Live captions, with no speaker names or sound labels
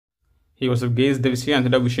Hey, what's up guys, Davis here, and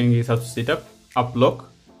today I'll be showing you guys how to set up app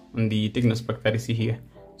lock on the Tecno Spark that you see here.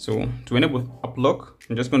 So to enable app lock,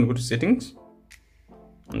 I'm just going to go to settings,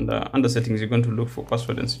 and under settings you're going to look for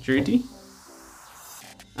password and security.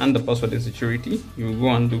 Under password and security, you will go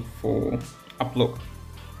and look for app lock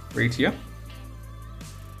right here.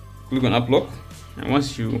 Click on app lock, and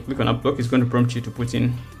once you click on app lock, it's going to prompt you to put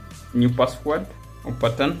in new password or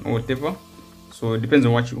pattern or whatever. So it depends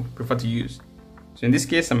on what you prefer to use. So in this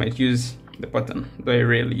case, I might use the pattern, though I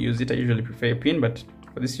rarely use it. I usually prefer a pin, but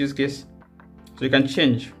for this use case, so you can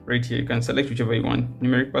change right here. You can select whichever you want,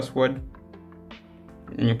 numeric password,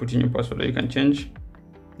 and you put in your password, or you can change.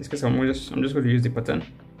 In this case, I'm just going to use the pattern.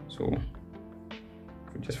 So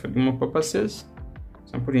just for demo purposes,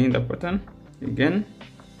 so I'm putting in the pattern again.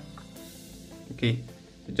 Okay,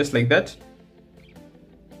 so just like that.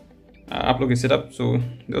 App lock is set up. So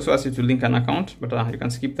they also ask you to link an account, but you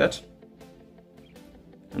can skip that.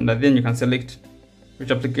 And then you can select which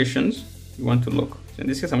applications you want to lock. So in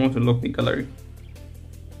this case, I want to lock the gallery.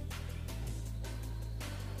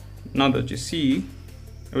 Now that you see,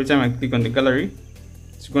 every time I click on the gallery,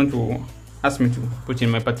 it's going to ask me to put in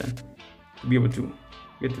my pattern to be able to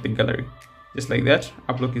get to the gallery. Just like that,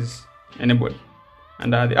 app lock is enabled.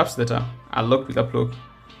 And the apps that are locked with app lock,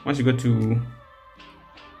 once you go to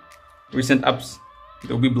recent apps,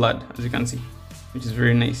 they'll be blurred, as you can see, which is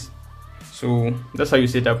very nice. So that's how you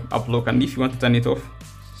set up app lock. And if you want to turn it off,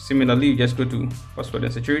 similarly, you just go to password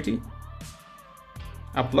and security,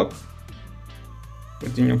 app lock,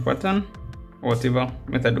 put in your pattern or whatever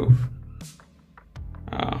method of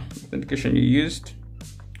authentication you used,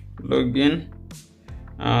 log in.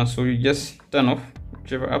 So you just turn off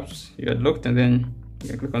whichever apps you had locked, and then you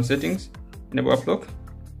can click on settings, enable app lock,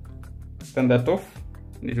 turn that off,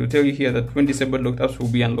 and it will tell you here that when disabled, locked apps will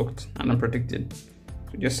be unlocked and unprotected.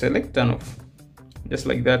 So just select turn off. Just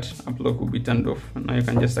like that, app lock will be turned off, and now you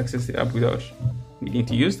can just access the app without needing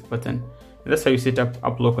to use the button. And that's how you set up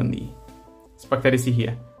app lock on the Spark that you see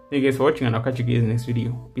here. Thank you guys for watching, and I'll catch you guys in the next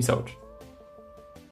video. Peace out.